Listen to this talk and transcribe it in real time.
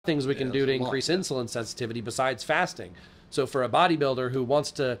things we can do to increase insulin sensitivity besides fasting. So for a bodybuilder who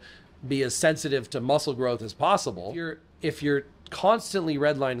wants to be as sensitive to muscle growth as possible, if you're constantly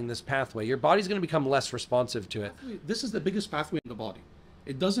redlining this pathway, your body's going to become less responsive to it. This is the biggest pathway in the body.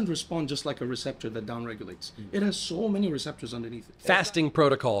 It doesn't respond just like a receptor that downregulates. It has so many receptors underneath it. Fasting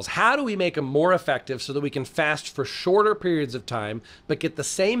protocols. How do we make them more effective so that we can fast for shorter periods of time, but get the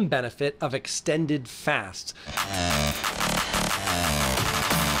same benefit of extended fasts?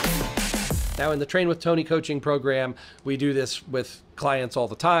 Now in the Train with Tony coaching program, we do this with clients all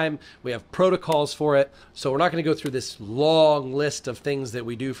the time. We have protocols for it. So we're not going to go through this long list of things that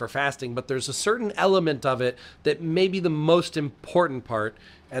we do for fasting, but there's a certain element of it that may be the most important part.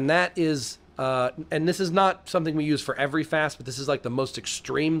 And that is, and this is not something we use for every fast, but this is like the most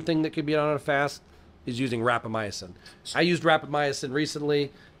extreme thing that could be done on a fast, is using rapamycin. I used rapamycin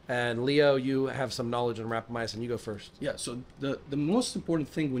recently. And Leo, you have some knowledge on rapamycin. You go first. Yeah, so the most important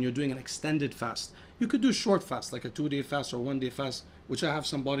thing when you're doing an extended fast, you could do a short fast, like a 2-day fast or 1-day fast, which I have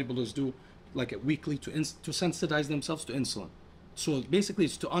some bodybuilders do, like a weekly, to sensitize themselves to insulin. So basically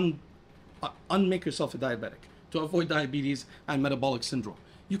it's to unmake yourself a diabetic, to avoid diabetes and metabolic syndrome.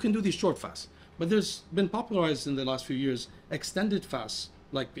 You can do these short fasts, but there's been popularized in the last few years extended fasts,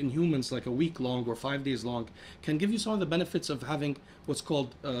 like in humans, like a week long or 5 days long, can give you some of the benefits of having what's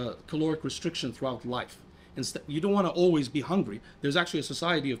called caloric restriction throughout life. Instead, you don't want to always be hungry. There's actually a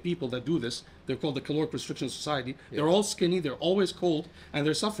society of people that do this. They're called the Caloric Restriction Society. Yeah. They're all skinny, they're always cold, and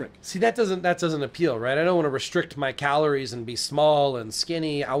they're suffering. See, that doesn't appeal, right? I don't want to restrict my calories and be small and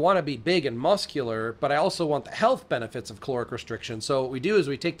skinny. I want to be big and muscular, but I also want the health benefits of caloric restriction. So what we do is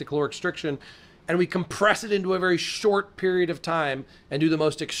we take the caloric restriction and we compress it into a very short period of time and do the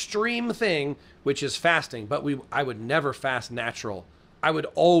most extreme thing, which is fasting. But I would never fast natural. I would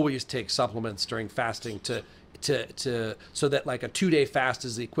always take supplements during fasting so that like a 2-day fast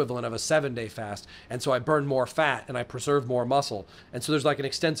is the equivalent of a 7-day fast. And so I burn more fat and I preserve more muscle. And so there's like an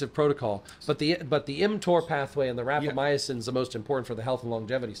extensive protocol. But the MTor pathway and the rapamycin is the most important for the health and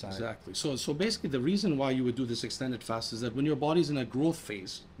longevity side. Exactly. So basically the reason why you would do this extended fast is that when your body's in a growth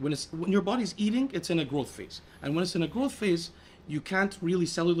phase, when your body's eating, it's in a growth phase. And when it's in a growth phase, you can't really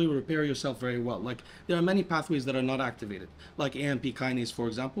cellularly repair yourself very well. Like there are many pathways that are not activated, like AMP kinase, for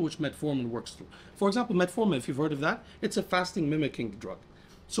example, which Metformin works through. For example, Metformin, if you've heard of that, it's a fasting mimicking drug.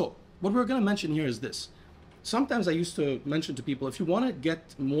 So what we're going to mention here is this. Sometimes I used to mention to people, if you want to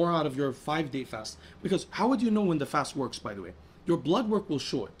get more out of your 5-day fast, because how would you know when the fast works, by the way? Your blood work will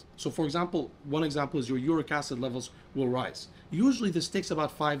show it. So for example, one example is your uric acid levels will rise. Usually this takes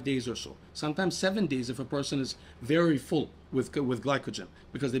about 5 days or so, sometimes 7 days if a person is very full with glycogen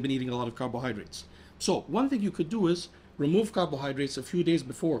because they've been eating a lot of carbohydrates. So one thing you could do is remove carbohydrates a few days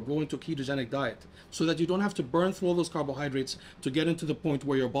before, go into a ketogenic diet so that you don't have to burn through all those carbohydrates to get into the point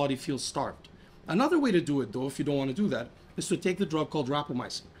where your body feels starved. Another way to do it though, if you don't want to do that, is to take the drug called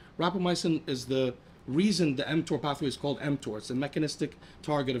rapamycin. Rapamycin is the reason the MTor pathway is called MTor. It's a mechanistic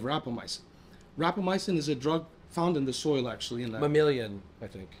target of rapamycin. Rapamycin is a drug found in the soil, actually. In mammalian, I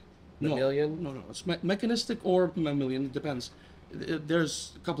think. Mammalian? No. It's mechanistic or mammalian. It depends.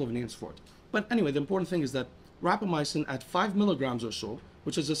 There's a couple of names for it. But anyway, the important thing is that rapamycin at 5 milligrams or so,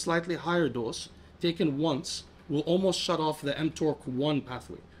 which is a slightly higher dose, taken once, will almost shut off the mTOR1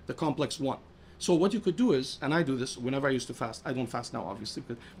 pathway, the complex 1. So what you could do is, and I do this whenever I used to fast. I don't fast now, obviously,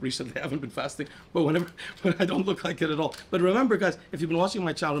 because recently I haven't been fasting, but when I don't look like it at all. But remember, guys, if you've been watching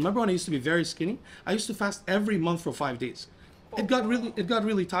my channel, remember when I used to be very skinny? I used to fast every month for 5 days. It got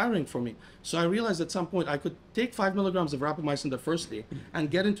really tiring for me. So I realized at some point I could take 5 milligrams of rapamycin the first day and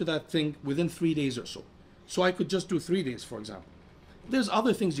get into that thing within 3 days or so. So I could just do 3 days, for example. There's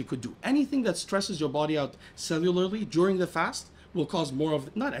other things you could do. Anything that stresses your body out cellularly during the fast will cause more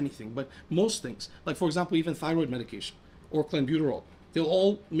of, not anything, but most things. Like for example, even thyroid medication or clenbuterol. They'll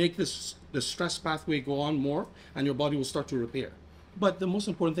all make the stress pathway go on more and your body will start to repair. But the most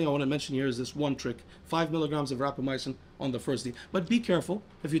important thing I want to mention here is this one trick, 5 milligrams of rapamycin on the first day. But be careful,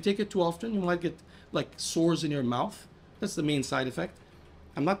 if you take it too often, you might get like sores in your mouth. That's the main side effect.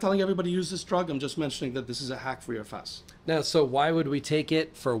 I'm not telling everybody to use this drug, I'm just mentioning that this is a hack for your fast. Now, so why would we take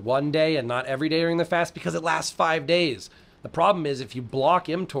it for 1 day and not every day during the fast? Because it lasts 5 days. The problem is if you block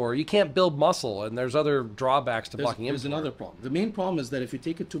MTor, you can't build muscle, and there's other drawbacks to blocking MTor. There's another problem. The main problem is that if you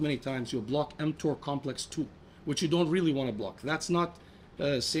take it too many times, you'll block MTor complex 2, which you don't really want to block. That's not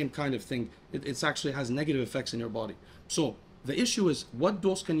the same kind of thing. It actually has negative effects in your body. So the issue is, what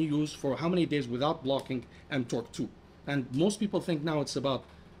dose can you use for how many days without blocking MTor 2? And most people think now it's about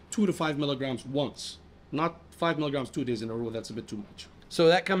 2 to 5 milligrams once, not 5 milligrams 2 days in a row. That's a bit too much. So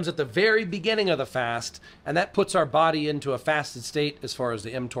that comes at the very beginning of the fast, and that puts our body into a fasted state as far as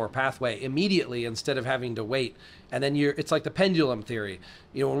the mTOR pathway immediately instead of having to wait. And then it's like the pendulum theory.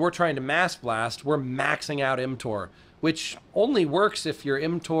 You know, when we're trying to mass blast, we're maxing out mTOR, which only works if your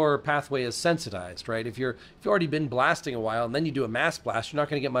mTOR pathway is sensitized, right? If you've already been blasting a while and then you do a mass blast, you're not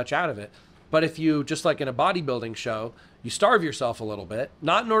going to get much out of it. But if you, just like in a bodybuilding show, you starve yourself a little bit,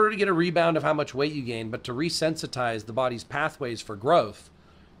 not in order to get a rebound of how much weight you gain, but to resensitize the body's pathways for growth.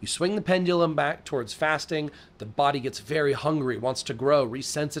 You swing the pendulum back towards fasting, the body gets very hungry, wants to grow,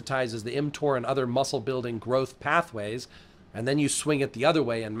 resensitizes the mTOR and other muscle building growth pathways, and then you swing it the other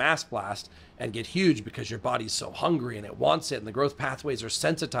way and mass blast and get huge because your body's so hungry and it wants it, and the growth pathways are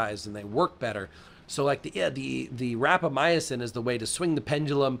sensitized and they work better. So like the rapamycin is the way to swing the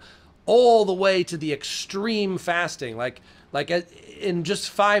pendulum all the way to the extreme fasting. Like in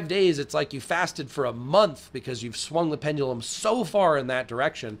just 5 days, it's like you fasted for a month because you've swung the pendulum so far in that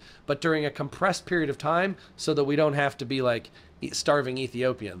direction, but during a compressed period of time so that we don't have to be like starving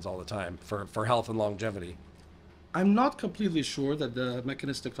Ethiopians all the time for health and longevity. I'm not completely sure that the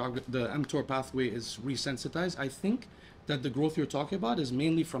mechanistic target, the mTOR pathway is resensitized. I think that the growth you're talking about is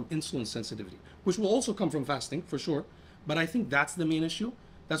mainly from insulin sensitivity, which will also come from fasting for sure. But I think that's the main issue.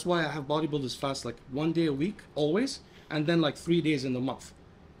 That's why I have bodybuilders fast like 1 day a week, always, and then like 3 days in the month.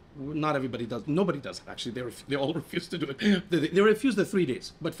 Not everybody does. Nobody does it, actually. They all refuse to do it. They refuse the 3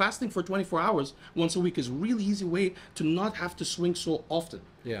 days. But fasting for 24 hours once a week is a really easy way to not have to swing so often.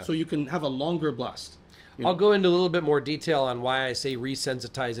 Yeah. So you can have a longer blast. I'll go into a little bit more detail on why I say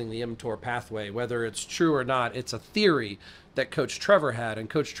resensitizing the mTOR pathway. Whether it's true or not, it's a theory that Coach Trevor had. And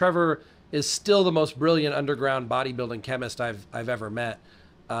Coach Trevor is still the most brilliant underground bodybuilding chemist I've ever met.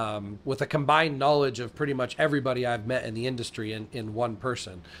 With a combined knowledge of pretty much everybody I've met in the industry in one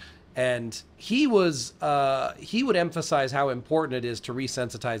person. And he would emphasize how important it is to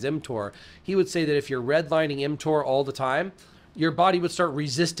resensitize mTOR. He would say that if you're redlining mTOR all the time, your body would start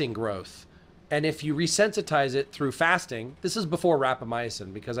resisting growth. And if you resensitize it through fasting, this is before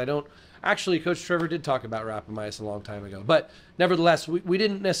rapamycin, because actually, Coach Trevor did talk about rapamycin a long time ago. But nevertheless, we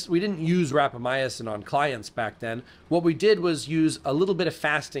didn't use rapamycin on clients back then. What we did was use a little bit of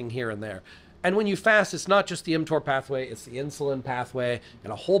fasting here and there. And when you fast, it's not just the mTOR pathway, it's the insulin pathway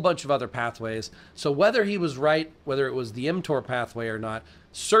and a whole bunch of other pathways. So whether he was right, whether it was the mTOR pathway or not,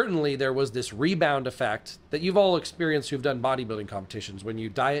 certainly there was this rebound effect that you've all experienced who've done bodybuilding competitions. When you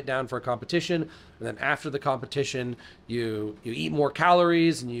diet down for a competition, and then after the competition, you eat more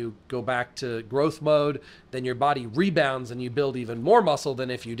calories and you go back to growth mode, then your body rebounds and you build even more muscle than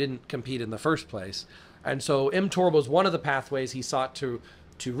if you didn't compete in the first place. And so mTOR was one of the pathways he sought to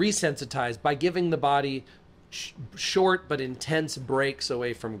resensitize by giving the body short but intense breaks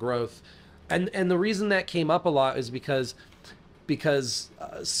away from growth. And the reason that came up a lot is because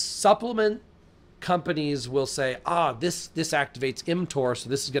supplement companies will say, this activates mTOR, so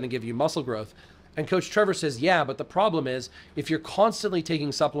this is going to give you muscle growth. And Coach Trevor says, yeah, but the problem is if you're constantly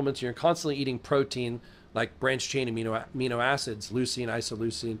taking supplements, and you're constantly eating protein like branched chain amino acids, leucine,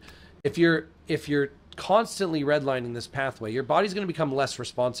 isoleucine, if you're constantly redlining this pathway, your body's going to become less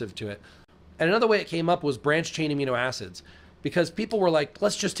responsive to it. And another way it came up was branched chain amino acids, because people were like,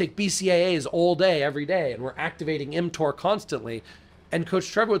 let's just take BCAAs all day, every day, and we're activating mTOR constantly. And Coach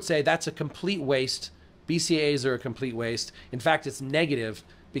Trevor would say that's a complete waste. BCAAs are a complete waste. In fact, it's negative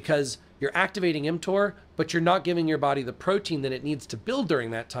because you're activating mTOR, but you're not giving your body the protein that it needs to build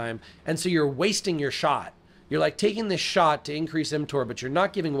during that time. And so you're wasting your shot. You're like taking this shot to increase mTOR, but you're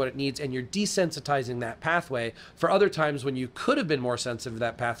not giving what it needs, and you're desensitizing that pathway for other times when you could have been more sensitive to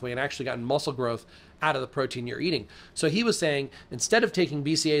that pathway and actually gotten muscle growth out of the protein you're eating. So he was saying, instead of taking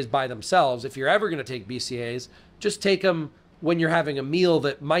BCAAs by themselves, if you're ever going to take BCAAs, just take them when you're having a meal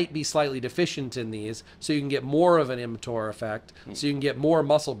that might be slightly deficient in these, so you can get more of an mTOR effect, so you can get more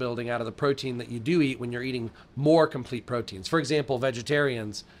muscle building out of the protein that you do eat when you're eating more complete proteins. For example,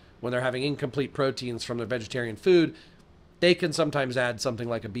 vegetarians, when they're having incomplete proteins from their vegetarian food, they can sometimes add something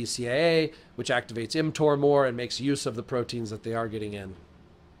like a BCAA, which activates mTOR more and makes use of the proteins that they are getting in.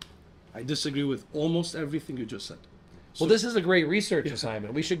 I disagree with almost everything you just said. Well, this is a great research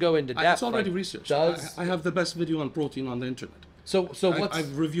assignment. We should go into depth. It's already researched. I have the best video on protein on the internet. So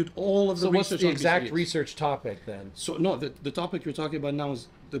I've reviewed all of the research. So what's the exact BCAAs. Research topic then? So no, the topic you're talking about now is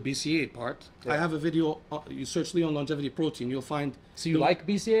the BCAA part. Yeah. I have a video. You search Leon longevity protein, you'll find. So you like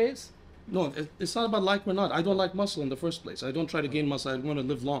BCAAs? No, it's not about like or not. I don't like muscle in the first place. I don't try to gain muscle. I want to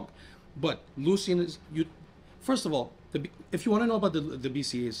live long. But leucine is you. First of all, if you want to know about the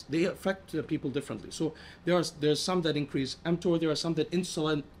BCAAs, they affect people differently. So there's some that increase mTOR. There are some that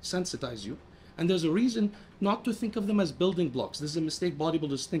insulin sensitize you. And there's a reason not to think of them as building blocks. This is a mistake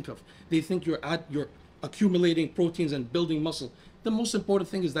bodybuilders think of. They think you're accumulating proteins and building muscle. The most important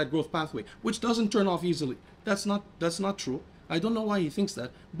thing is that growth pathway, which doesn't turn off easily. That's not true. I don't know why he thinks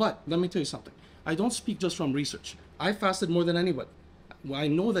that, but let me tell you something. I don't speak just from research. I fasted more than anybody. I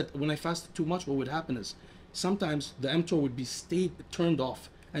know that when I fasted too much, what would happen is sometimes the mTOR would be turned off,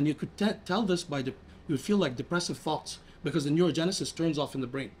 and you could tell this by you would feel like depressive thoughts because the neurogenesis turns off in the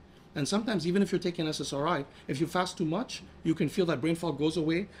brain. And sometimes even if you're taking SSRI, if you fast too much, you can feel that brain fog goes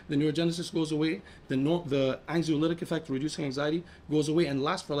away, the neurogenesis goes away, the anxiolytic effect, reducing anxiety, goes away and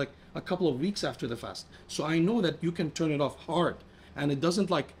lasts for like a couple of weeks after the fast. So I know that you can turn it off hard, and it doesn't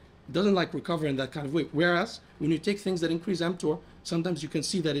recover in that kind of way. Whereas when you take things that increase mTOR, sometimes you can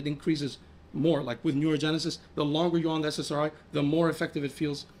see that it increases more. Like with neurogenesis, the longer you're on the SSRI, the more effective it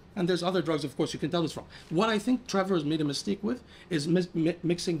feels. And there's other drugs, of course, you can tell this from. What I think Trevor has made a mistake with is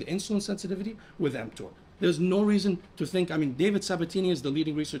mixing the insulin sensitivity with mTOR. There's no reason to think, I mean, David Sabatini is the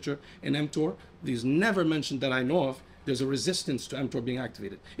leading researcher in mTOR. He's never mentioned that I know of there's a resistance to mTOR being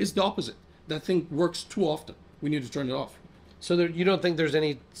activated. It's the opposite. That thing works too often. We need to turn it off. So you don't think there's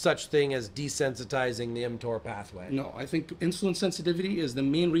any such thing as desensitizing the mTOR pathway? No, I think insulin sensitivity is the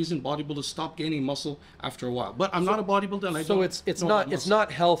main reason bodybuilders stop gaining muscle after a while. But I'm not a bodybuilder, and I don't. So it's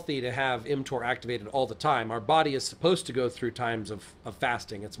not healthy to have mTOR activated all the time. Our body is supposed to go through times of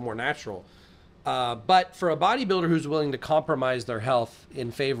fasting. It's more natural. But for a bodybuilder who's willing to compromise their health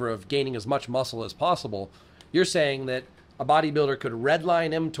in favor of gaining as much muscle as possible, you're saying that a bodybuilder could redline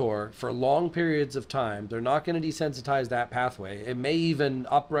mTOR for long periods of time. They're not going to desensitize that pathway. It may even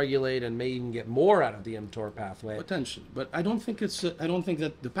upregulate and may even get more out of the mTOR pathway. Potentially, but I don't think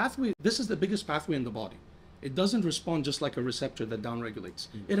that the pathway, this is the biggest pathway in the body. It doesn't respond just like a receptor that downregulates.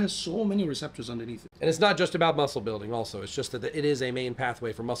 It has so many receptors underneath it. And it's not just about muscle building also. It's just that it is a main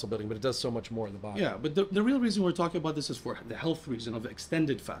pathway for muscle building, but it does so much more in the body. Yeah, but the real reason we're talking about this is for the health reason of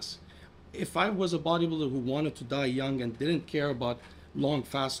extended fast. If I was a bodybuilder who wanted to die young and didn't care about long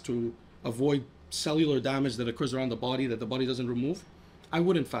fasts to avoid cellular damage that occurs around the body that the body doesn't remove, I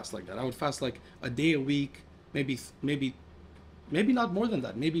wouldn't fast like that. I would fast like a day a week, maybe not more than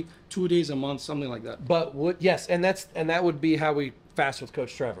that, maybe 2 days a month, something like that. But yes, and that would be how we fast with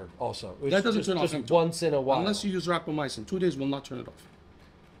Coach Trevor also. That doesn't turn off just once in a while. Unless you use rapamycin, 2 days will not turn it off.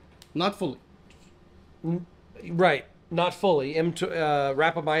 Not fully. Right. Not fully.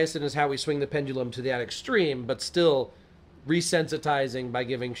 Rapamycin is how we swing the pendulum to that extreme, but still resensitizing by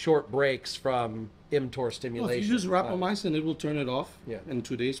giving short breaks from mTOR stimulation. Well, if you use rapamycin, it will turn it off Yeah. in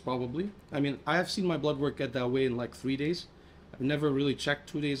 2 days probably. I mean, I have seen my blood work get that way in like 3 days. I've never really checked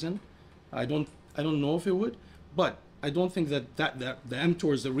 2 days in. I don't know if it would, but I don't think that the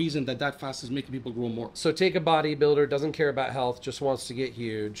mTOR is the reason that fast is making people grow more. So take a bodybuilder, doesn't care about health, just wants to get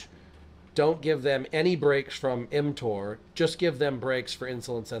huge. Don't give them any breaks from mTOR. Just give them breaks for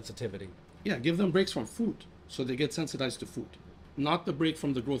insulin sensitivity. Yeah, give them breaks from food so they get sensitized to food. Not the break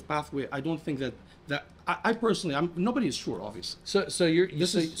from the growth pathway. I don't think that I personally, nobody is sure, obviously. So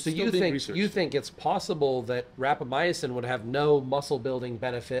you think it's possible that rapamycin would have no muscle building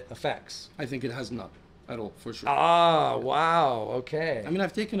benefit effects? I think it has none at all, for sure. Ah, wow, okay. I mean,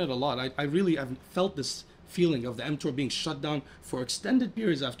 I've taken it a lot. I've felt this feeling of the mTOR being shut down for extended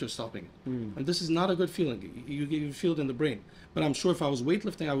periods after stopping it. And this is not a good feeling. You feel it in the brain. But I'm sure if I was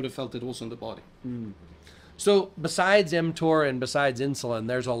weightlifting, I would have felt it also in the body. So besides mTOR and besides insulin,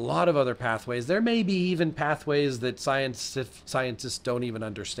 there's a lot of other pathways. There may be even pathways that scientists don't even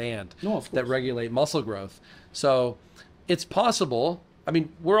understand that regulate muscle growth. So it's possible, I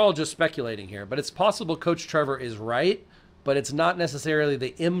mean, we're all just speculating here, but it's possible Coach Trevor is right, but it's not necessarily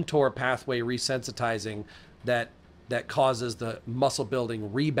the mTOR pathway resensitizing that causes the muscle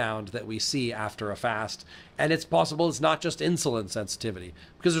building rebound that we see after a fast. And it's possible it's not just insulin sensitivity,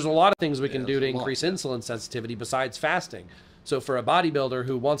 because there's a lot of things we can do to increase insulin sensitivity besides fasting. So for a bodybuilder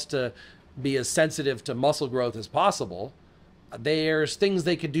who wants to be as sensitive to muscle growth as possible, there's things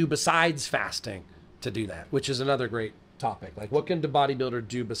they could do besides fasting to do that, which is another great topic. Like, what can the bodybuilder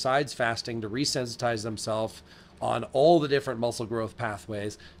do besides fasting to resensitize themselves on all the different muscle growth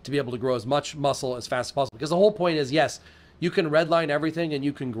pathways to be able to grow as much muscle as fast as possible? Because the whole point is, yes, you can redline everything and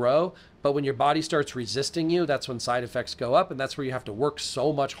you can grow, but when your body starts resisting you, that's when side effects go up, and that's where you have to work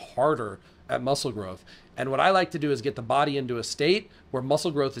so much harder at muscle growth. And what I like to do is get the body into a state where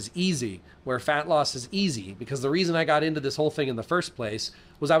muscle growth is easy, where fat loss is easy, because the reason I got into this whole thing in the first place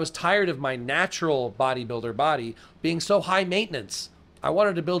was I was tired of my natural bodybuilder body being so high maintenance. I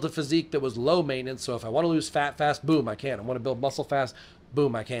wanted to build a physique that was low maintenance, so if I want to lose fat fast, boom, I can. I want to build muscle fast,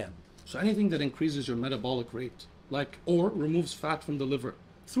 boom, I can. So anything that increases your metabolic rate, or removes fat from the liver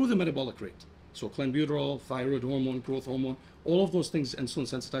through the metabolic rate, So clenbuterol, thyroid hormone, growth hormone, all of those things insulin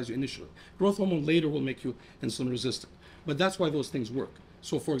sensitize you initially. Growth hormone later will make you insulin resistant. But that's why those things work.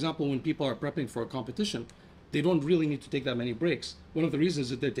 So for example, when people are prepping for a competition, they don't really need to take that many breaks. One of the reasons is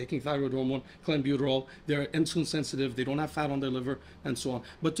that they're taking thyroid hormone, clenbuterol, they're insulin sensitive, they don't have fat on their liver, and so on.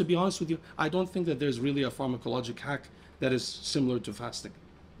 But to be honest with you, I don't think that there's really a pharmacologic hack that is similar to fasting.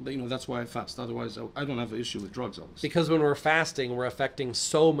 You know, that's why I fast. Otherwise, I don't have an issue with drugs, obviously. Because when we're fasting, we're affecting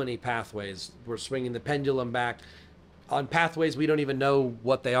so many pathways. We're swinging the pendulum back on pathways we don't even know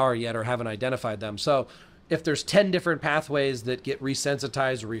what they are yet or haven't identified them. So if there's 10 different pathways that get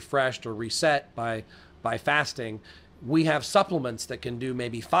resensitized or refreshed or reset by fasting, we have supplements that can do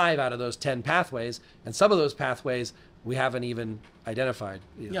maybe 5 out of those 10 pathways, and some of those pathways we haven't even identified.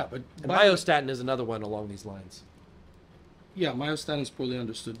 Yeah, but and myostatin is another one along these lines. Yeah, myostatin is poorly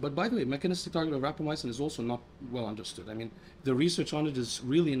understood. But by the way, mechanistic target of rapamycin is also not well understood. I mean, the research on it is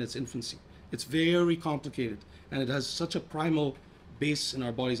really in its infancy. It's very complicated, and it has such a primal base in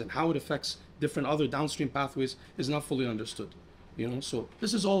our bodies, and how it affects different other downstream pathways is not fully understood. You know, so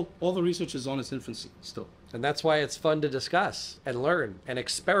this is all the research is on its infancy still. And that's why it's fun to discuss and learn and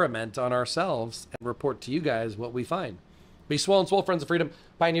experiment on ourselves and report to you guys what we find. Be swole and swole, friends of freedom,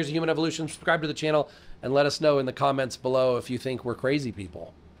 pioneers of human evolution. Subscribe to the channel and let us know in the comments below if you think we're crazy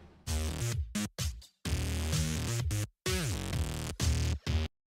people.